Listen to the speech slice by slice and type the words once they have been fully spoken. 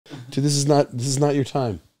Dude, this is not your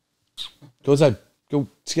time. Go inside. Go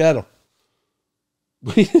skedaddle.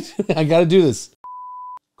 I gotta do this.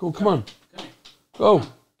 Go, come on. Go.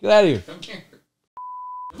 Get out of here. Come here.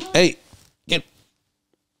 Hey, get.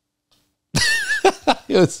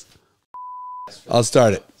 Yes. I'll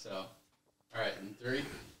start it. So, all right, in 3,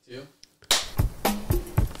 2.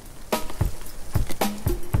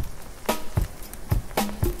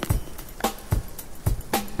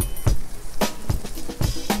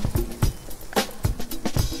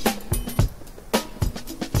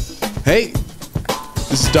 Hey,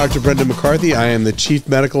 this is Dr. Brendan McCarthy. I am the Chief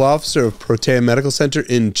Medical Officer of Protea Medical Center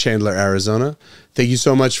in Chandler, Arizona. Thank you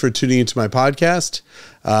so much for tuning into my podcast.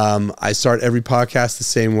 I start every podcast the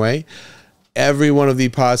same way. Every one of these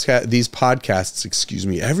podcasts,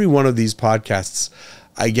 every one of these podcasts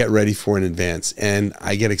I get ready for in advance, and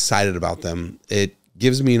I get excited about them. It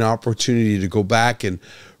gives me an opportunity to go back and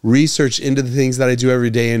research into the things that I do every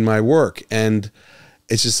day in my work. And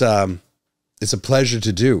it's just, it's a pleasure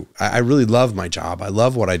to do. I really love my job. I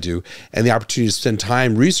love what I do. And the opportunity to spend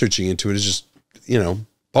time researching into it is just,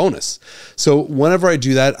 bonus. So whenever I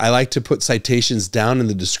do that, I like to put citations down in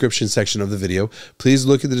the description section of the video. Please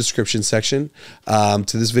look at the description section. To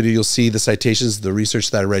this video, you'll see the citations, the research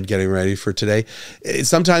that I read getting ready for today.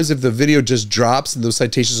 Sometimes if the video just drops and those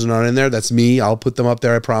citations are not in there, that's me. I'll put them up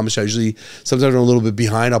there, I promise. Sometimes I'm a little bit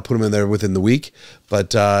behind. I'll put them in there within the week.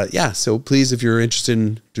 But yeah, so please, if you're interested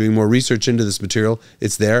in doing more research into this material,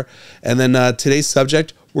 it's there. And then today's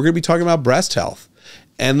subject, we're going to be talking about breast health.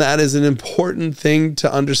 And that is an important thing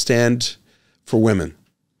to understand for women.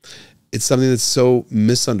 It's something that's so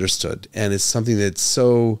misunderstood, and it's something that's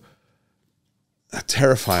so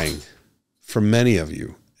terrifying for many of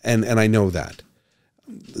you. And I know that.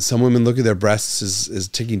 Some women look at their breasts as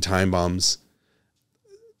ticking time bombs.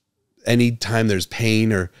 Anytime there's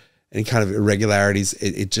pain or any kind of irregularities,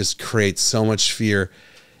 it just creates so much fear.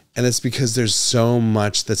 And it's because there's so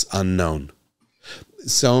much that's unknown.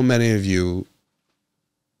 So many of you,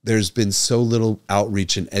 there's been so little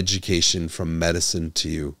outreach and education from medicine to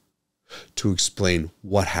you to explain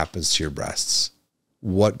what happens to your breasts,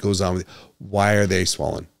 what goes on with you, why are they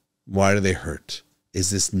swollen, why do they hurt, is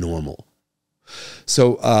this normal?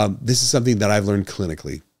 So this is something that I've learned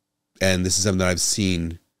clinically, and this is something that I've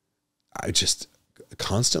seen just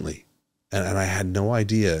constantly, and I had no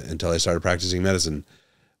idea until I started practicing medicine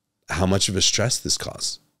how much of a stress this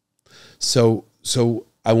caused. So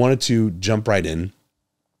I wanted to jump right in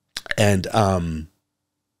and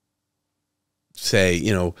say,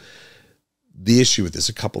 the issue with this,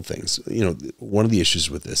 a couple things. One of the issues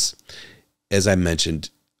with this, as I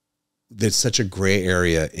mentioned, there's such a gray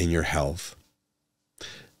area in your health.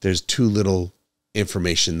 There's too little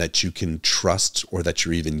information that you can trust or that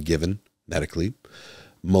you're even given medically.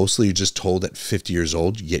 Mostly you're just told at 50 years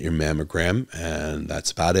old, you get your mammogram, and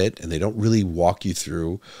that's about it. And they don't really walk you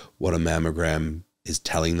through what a mammogram is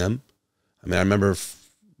telling them. I mean, I remember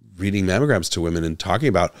reading mammograms to women and talking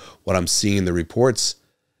about what I'm seeing in the reports,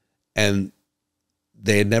 and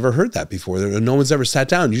they had never heard that before. No one's ever sat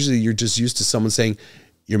down. Usually you're just used to someone saying,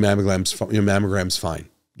 your mammogram's fine.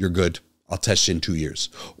 You're good. I'll test you in 2 years,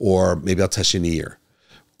 or maybe I'll test you in a year,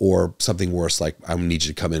 or something worse, like I need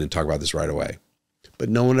you to come in and talk about this right away. But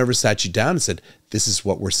no one ever sat you down and said, this is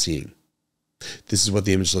what we're seeing. This is what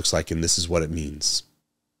the image looks like, and this is what it means.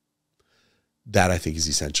 That I think is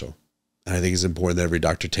essential. And I think it's important that every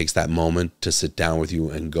doctor takes that moment to sit down with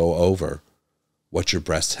you and go over what your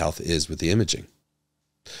breast health is with the imaging.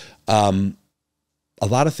 A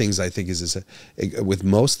lot of things I think is with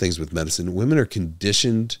most things with medicine, women are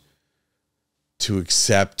conditioned to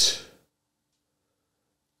accept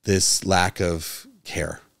this lack of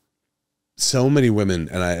care. So many women,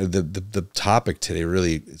 and the topic today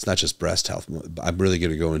really, it's not just breast health. I'm really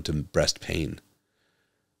going to go into breast pain.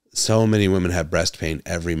 So many women have breast pain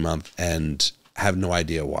every month and have no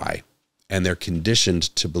idea why. And they're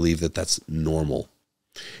conditioned to believe that that's normal.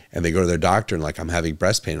 And they go to their doctor and I'm having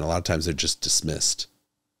breast pain. And a lot of times they're just dismissed.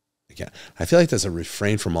 Again, I feel like that's a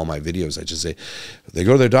refrain from all my videos. I just say, they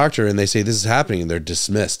go to their doctor and they say, this is happening, and they're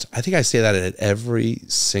dismissed. I think I say that at every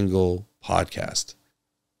single podcast.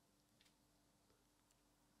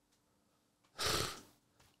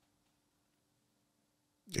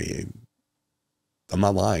 I'm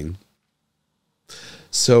not lying.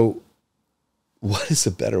 So what is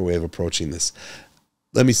a better way of approaching this?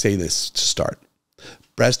 Let me say this to start.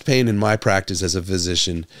 Breast pain in my practice as a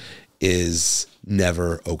physician is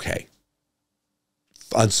never okay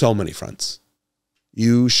on so many fronts.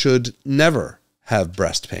 You should never have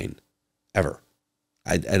breast pain, ever.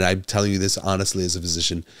 And I'm telling you this honestly as a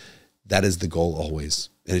physician, that is the goal always.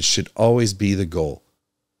 And it should always be the goal.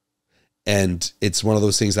 And it's one of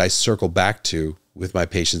those things I circle back to with my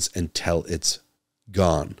patients until it's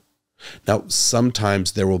gone. Now,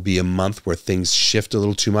 sometimes there will be a month where things shift a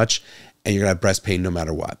little too much and you're going to have breast pain no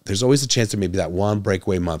matter what. There's always a chance that maybe that one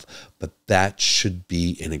breakaway month, but that should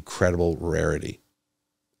be an incredible rarity.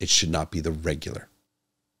 It should not be the regular.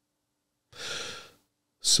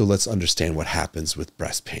 So let's understand what happens with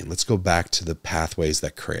breast pain. Let's go back to the pathways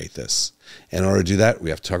that create this. In order to do that,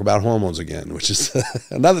 we have to talk about hormones again, which is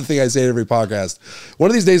another thing I say in every podcast.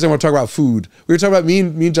 One of these days, I want to talk about food. We were talking about, me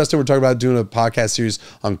and Justin were talking about doing a podcast series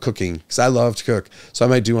on cooking because I love to cook. So I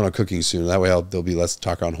might do one on cooking soon. That way there'll be less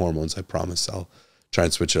talk on hormones. I promise I'll try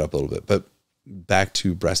and switch it up a little bit. But back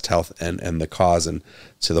to breast health and the cause and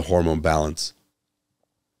to the hormone balance.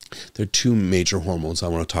 There are two major hormones I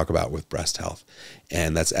want to talk about with breast health,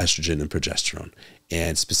 and that's estrogen and progesterone,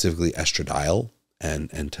 and specifically estradiol and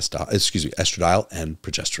estradiol and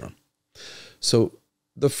progesterone. So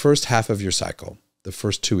the first half of your cycle, the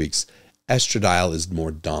first 2 weeks, estradiol is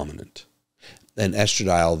more dominant. And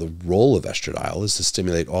estradiol, the role of estradiol is to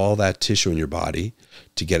stimulate all that tissue in your body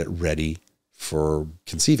to get it ready for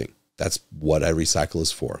conceiving. That's what every cycle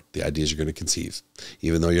is for. The idea is you're going to conceive.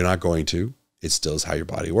 Even though you're not going to, it still is how your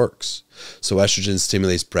body works. So estrogen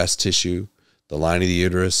stimulates breast tissue, the lining of the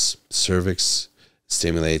uterus, cervix,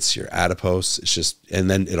 stimulates your adipose. And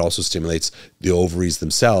then it also stimulates the ovaries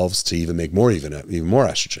themselves to even make even more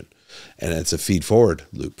estrogen. And it's a feed forward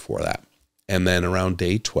loop for that. And then around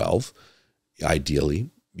day 12,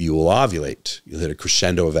 ideally, you will ovulate. You'll hit a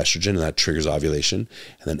crescendo of estrogen and that triggers ovulation.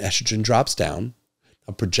 And then estrogen drops down.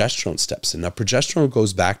 Now progesterone steps in. Now progesterone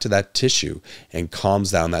goes back to that tissue and calms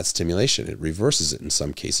down that stimulation. It reverses it in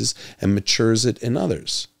some cases and matures it in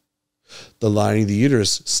others. The lining of the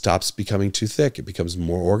uterus stops becoming too thick. It becomes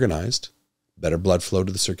more organized, better blood flow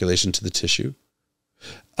to the circulation to the tissue.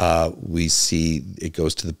 We see it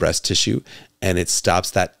goes to the breast tissue and it stops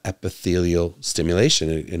that epithelial stimulation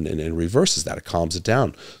and reverses that. It calms it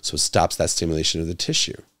down. So it stops that stimulation of the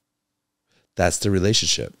tissue. That's the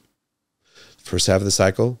relationship. First half of the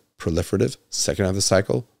cycle, proliferative. Second half of the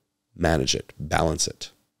cycle, manage it, balance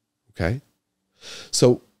it. Okay?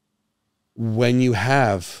 So when you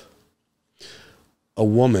have a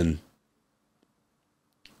woman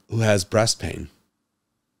who has breast pain,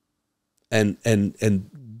 and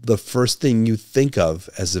the first thing you think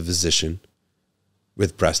of as a physician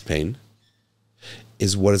with breast pain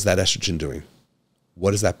is, what is that estrogen doing?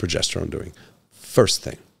 What is that progesterone doing? First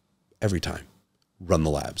thing, every time, run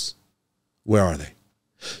the labs. Where are they?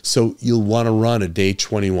 So you'll want to run a day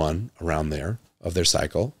 21 around there of their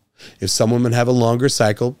cycle. If some women have a longer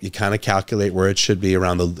cycle, you kind of calculate where it should be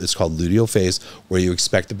around it's called luteal phase, where you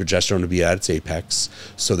expect the progesterone to be at its apex.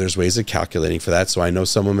 So there's ways of calculating for that. So I know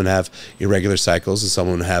some women have irregular cycles and some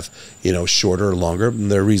women have, shorter or longer.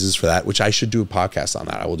 And there are reasons for that, which I should do a podcast on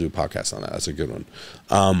that. I will do a podcast on that. That's a good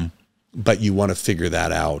one. But you want to figure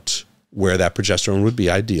that out, where that progesterone would be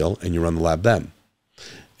ideal, and you run the lab then.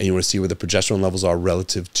 And you want to see where the progesterone levels are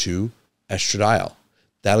relative to estradiol.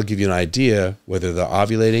 That'll give you an idea whether they're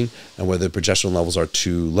ovulating and whether the progesterone levels are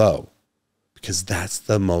too low, because that's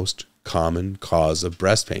the most common cause of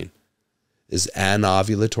breast pain, is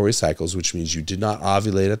anovulatory cycles, which means you did not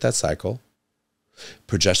ovulate at that cycle.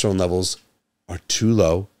 Progesterone levels are too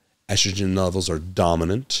low. Estrogen levels are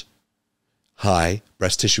dominant, high.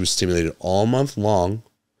 Breast tissue is stimulated all month long.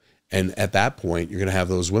 And at that point, you're going to have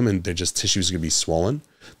those women, their tissue is going to be swollen.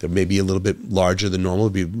 They're maybe a little bit larger than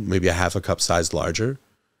normal, maybe a half a cup size larger.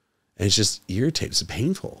 And it's just irritating. It's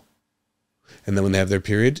painful. And then when they have their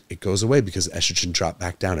period, it goes away because estrogen dropped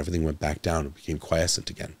back down. Everything went back down and became quiescent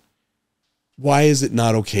again. Why is it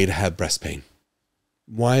not okay to have breast pain?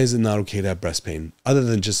 Why is it not okay to have breast pain? Other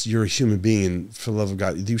than just you're a human being, and for the love of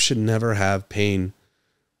God, you should never have pain.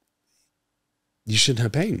 You shouldn't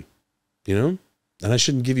have pain, And I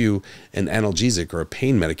shouldn't give you an analgesic or a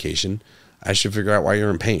pain medication. I should figure out why you're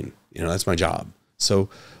in pain. That's my job. So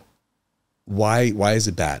why is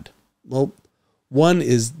it bad? Well, one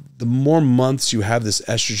is the more months you have this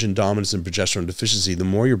estrogen dominance and progesterone deficiency, the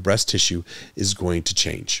more your breast tissue is going to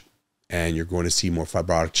change. And you're going to see more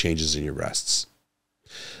fibrotic changes in your breasts.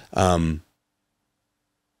 On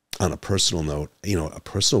a personal note, a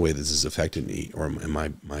personal way this has affected me, or in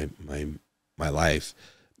my life,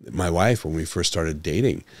 my wife, when we first started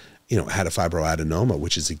dating, had a fibroadenoma,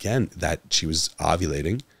 which is, again, that she was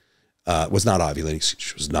ovulating, was not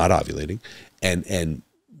ovulating, and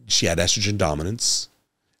she had estrogen dominance,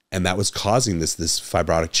 and that was causing this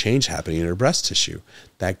fibrotic change happening in her breast tissue.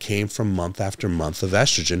 That came from month after month of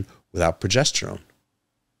estrogen without progesterone.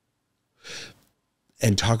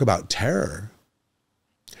 And talk about terror.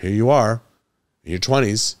 Here you are in your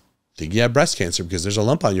 20s, think you have breast cancer because there's a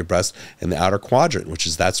lump on your breast in the outer quadrant,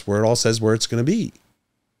 that's where it all says where it's going to be.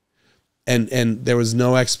 And there was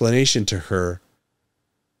no explanation to her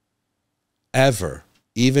ever,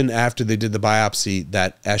 even after they did the biopsy,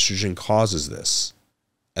 that estrogen causes this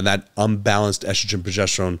and that unbalanced estrogen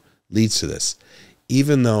progesterone leads to this.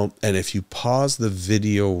 Even though, and if you pause the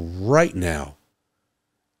video right now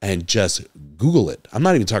and just Google it, I'm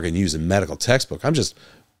not even talking use a medical textbook, I'm just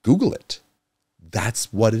Google it.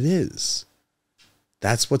 That's what it is.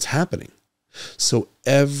 That's what's happening. So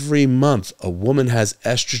every month a woman has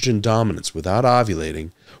estrogen dominance without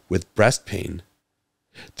ovulating with breast pain,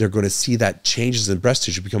 they're going to see that changes in breast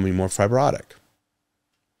tissue becoming more fibrotic.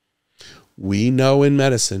 We know in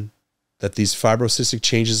medicine that these fibrocystic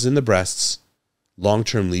changes in the breasts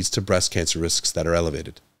long-term leads to breast cancer risks that are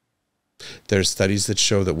elevated. There are studies that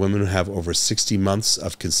show that women who have over 60 months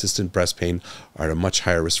of consistent breast pain are at a much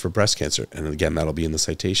higher risk for breast cancer. And again, that'll be in the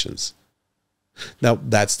citations. Now,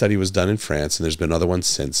 that study was done in France, and there's been other ones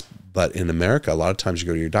since. But in America, a lot of times you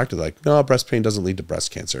go to your doctor, they're like, no, breast pain doesn't lead to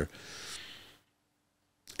breast cancer.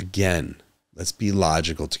 Again, let's be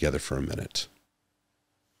logical together for a minute.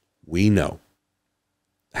 We know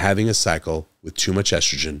having a cycle with too much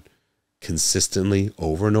estrogen consistently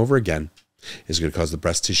over and over again is going to cause the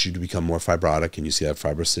breast tissue to become more fibrotic, and you see that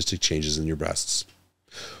fibrocystic changes in your breasts.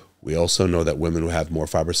 We also know that women who have more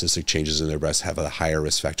fibrocystic changes in their breasts have a higher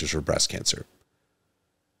risk factors for breast cancer.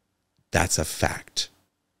 That's a fact.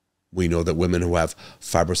 We know that women who have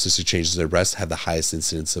fibrocystic changes in their breasts have the highest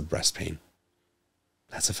incidence of breast pain.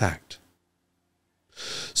 That's a fact.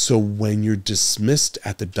 So when you're dismissed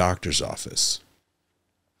at the doctor's office,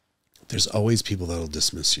 there's always people that will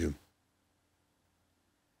dismiss you.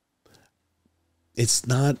 It's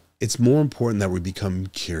more important that we become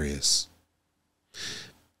curious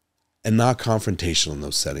and not confrontational in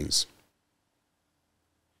those settings.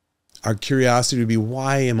 Our curiosity would be,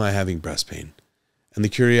 why am I having breast pain? And the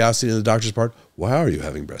curiosity on the doctor's part, why are you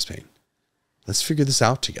having breast pain? Let's figure this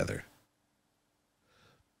out together.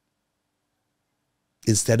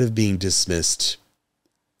 Instead of being dismissed,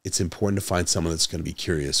 it's important to find someone that's going to be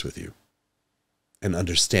curious with you and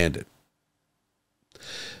understand it.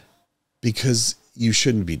 Because you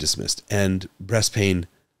shouldn't be dismissed. And breast pain,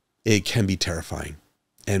 it can be terrifying.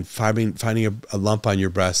 And finding a lump on your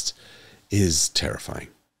breast is terrifying.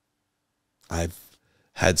 I've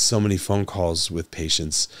had so many phone calls with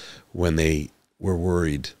patients when they were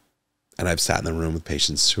worried. And I've sat in the room with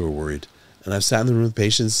patients who are worried. And I've sat in the room with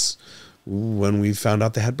patients when we found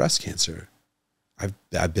out they had breast cancer.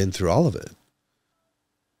 I've been through all of it.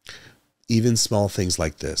 Even small things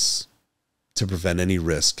like this, to prevent any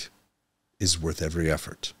risk, is worth every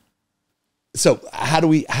effort. So how do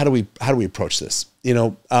we approach this?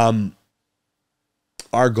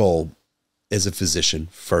 Our goal as a physician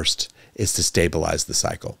first is to stabilize the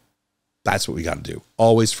cycle. That's what we got to do.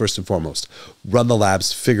 Always first and foremost, run the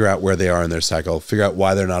labs, figure out where they are in their cycle, figure out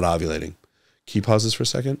why they're not ovulating. Can you pause this for a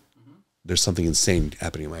second? Mm-hmm. There's something insane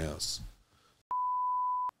happening in my house.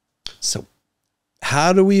 So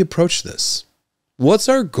how do we approach this? What's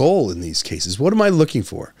our goal in these cases? What am I looking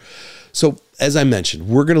for? So as I mentioned,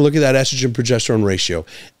 we're going to look at that estrogen progesterone ratio.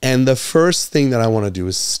 And the first thing that I want to do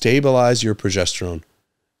is stabilize your progesterone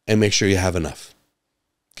and make sure you have enough.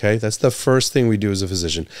 Okay, that's the first thing we do as a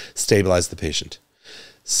physician, stabilize the patient.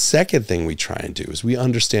 Second thing we try and do is we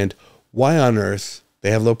understand why on earth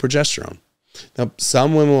they have low progesterone. Now,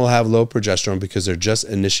 some women will have low progesterone because they're just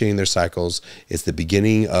initiating their cycles. It's the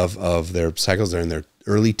beginning of their cycles. They're in their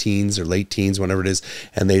early teens or late teens, whenever it is,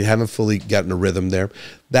 and they haven't fully gotten a rhythm there.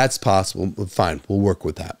 That's possible. Fine, we'll work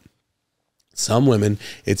with that. Some women,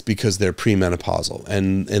 it's because they're premenopausal.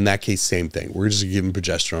 And in that case, same thing. We're just giving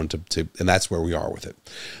progesterone and that's where we are with it.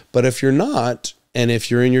 But if you're not, and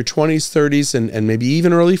if you're in your 20s, 30s, and maybe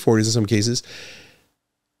even early 40s in some cases,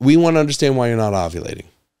 we want to understand why you're not ovulating.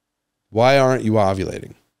 Why aren't you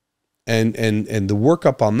ovulating? And the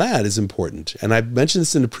workup on that is important. And I mentioned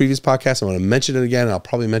this in the previous podcast. I want to mention it again. And I'll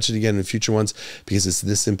probably mention it again in future ones because it's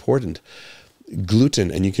this important.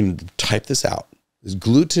 Gluten, and you can type this out. Is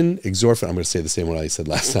gluten exorphin, I'm going to say the same one I said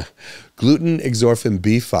last time. Gluten exorphin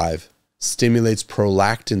B5 stimulates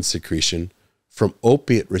prolactin secretion from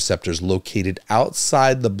opiate receptors located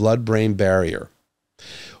outside the blood-brain barrier.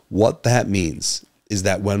 What that means is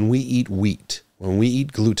that when we eat wheat, when we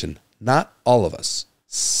eat gluten, not all of us,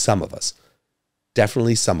 some of us,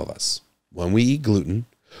 definitely some of us, when we eat gluten,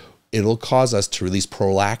 it'll cause us to release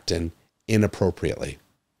prolactin inappropriately.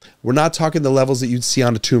 We're not talking the levels that you'd see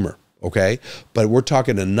on a tumor. Okay, but we're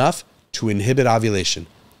talking enough to inhibit ovulation.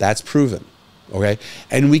 That's proven. Okay,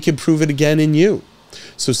 and we can prove it again in you.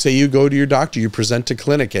 So say you go to your doctor, you present to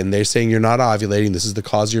clinic, and they're saying you're not ovulating. This is the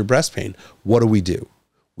cause of your breast pain. What do?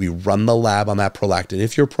 We run the lab on that prolactin.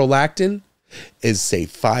 If your prolactin is, say,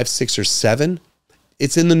 5, 6, or 7,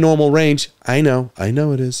 it's in the normal range. I know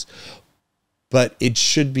it is. But it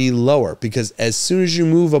should be lower, because as soon as you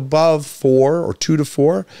move above 4 or 2 to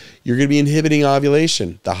 4, you're going to be inhibiting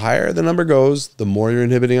ovulation. The higher the number goes, the more you're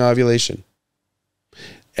inhibiting ovulation.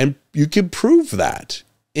 And you can prove that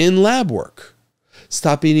in lab work.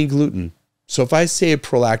 Stop eating gluten. So if I see a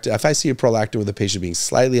prolactin with a patient being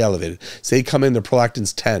slightly elevated, say they come in, their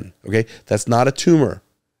prolactin's 10, okay? That's not a tumor,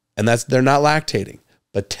 and they're not lactating,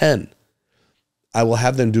 but 10. I will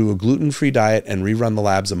have them do a gluten-free diet and rerun the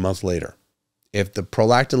labs a month later. If the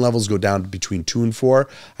prolactin levels go down between 2 and 4,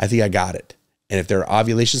 I think I got it. And if their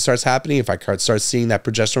ovulation starts happening, if I start seeing that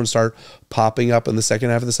progesterone start popping up in the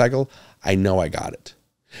second half of the cycle, I know I got it.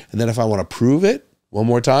 And then if I want to prove it one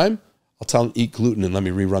more time, I'll tell them eat gluten and let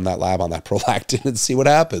me rerun that lab on that prolactin and see what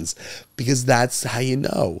happens, because that's how you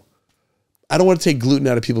know. I don't want to take gluten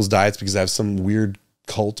out of people's diets because I have some weird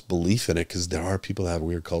cult belief in it, because there are people that have a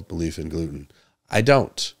weird cult belief in gluten. I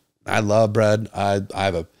don't. I love bread. I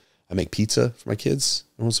make pizza for my kids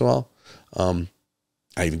once in a while.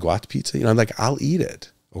 I even go out to pizza. I'm like, I'll eat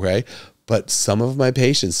it, okay? But some of my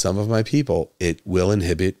patients, some of my people, it will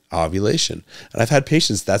inhibit ovulation. And I've had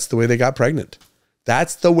patients, that's the way they got pregnant.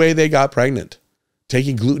 That's the way they got pregnant.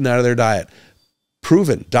 Taking gluten out of their diet.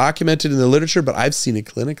 Proven, documented in the literature, but I've seen it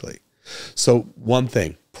clinically. So one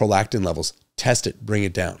thing, prolactin levels, test it, bring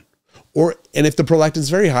it down. And if the prolactin is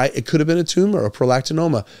very high, it could have been a tumor, a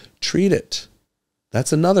prolactinoma. Treat it.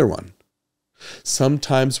 That's another one.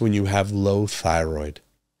 Sometimes when you have low thyroid,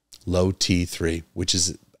 low T3, which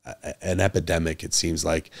is an epidemic, it seems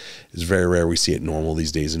like, it's very rare. We see it normal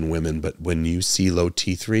these days in women, but when you see low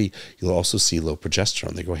T3, you'll also see low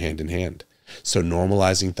progesterone. They go hand in hand. So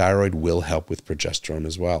normalizing thyroid will help with progesterone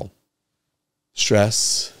as well.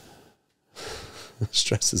 Stress.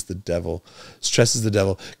 Stress is the devil. Stress is the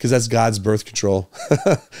devil, because that's God's birth control.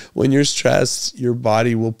 When you're stressed, your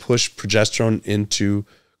body will push progesterone into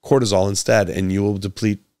cortisol instead, and you will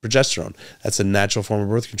deplete progesterone. That's a natural form of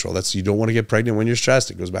birth control. You don't want to get pregnant when you're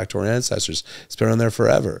stressed. It goes back to our ancestors. It's been on there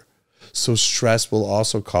forever. So stress will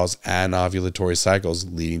also cause anovulatory cycles,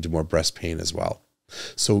 leading to more breast pain as well.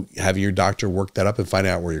 So having your doctor work that up and find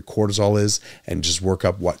out where your cortisol is and just work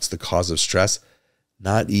up what's the cause of stress,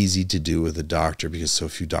 not easy to do with a doctor, because so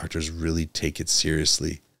few doctors really take it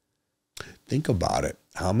seriously. Think about it.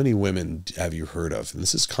 How many women have you heard of, and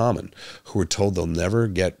this is common, who are told they'll never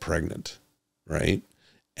get pregnant, right?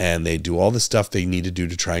 And they do all the stuff they need to do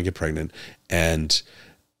to try and get pregnant, and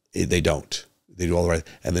they don't. They do all the right.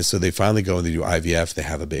 And then so they finally go and they do IVF, they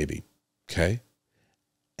have a baby, okay?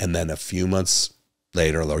 And then a few months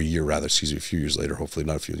later, or a year rather, excuse me, a few years later, hopefully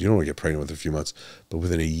not a few, you don't want to get pregnant within a few months, but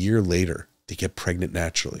within a year later, they get pregnant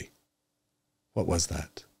naturally. What was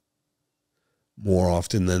that? More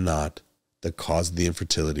often than not, the cause of the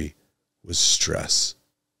infertility was stress.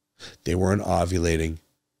 They weren't ovulating,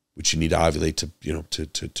 which you need to ovulate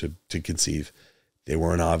to conceive. They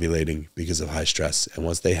weren't ovulating because of high stress. And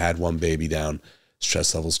once they had one baby down,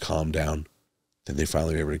 stress levels calmed down, then they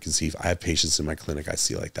finally were able to conceive. I have patients in my clinic I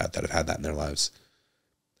see like that have had that in their lives.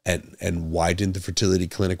 And why didn't the fertility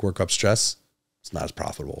clinic work up stress? It's not as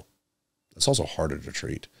profitable. It's also harder to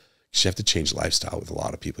treat, because you have to change lifestyle with a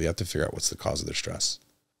lot of people. You have to figure out what's the cause of their stress.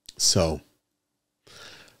 So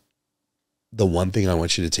the one thing I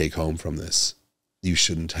want you to take home from this, you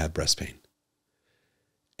shouldn't have breast pain.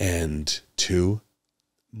 And 2,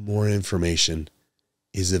 more information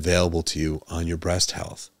is available to you on your breast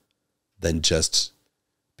health than just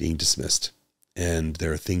being dismissed. And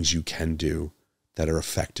there are things you can do that are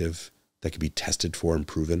effective, that can be tested for and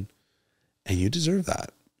proven. And you deserve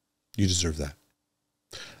that. You deserve that.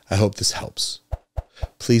 I hope this helps.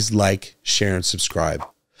 Please like, share, and subscribe.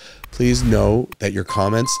 Please know that your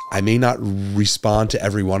comments, I may not respond to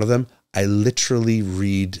every one of them. I literally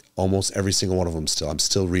read almost every single one of them still. I'm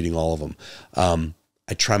still reading all of them.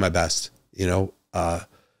 I try my best. I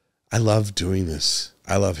love doing this.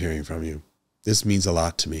 I love hearing from you. This means a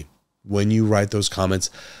lot to me. When you write those comments,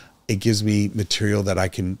 it gives me material that I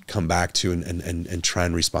can come back to and try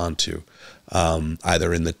and respond to,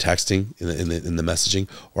 either in the texting, in the messaging,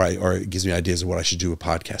 or it gives me ideas of what I should do a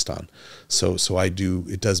podcast on. So I do.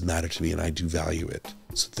 It does matter to me, and I do value it.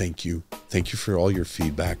 So thank you for all your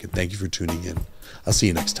feedback, and thank you for tuning in. I'll see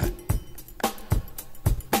you next time.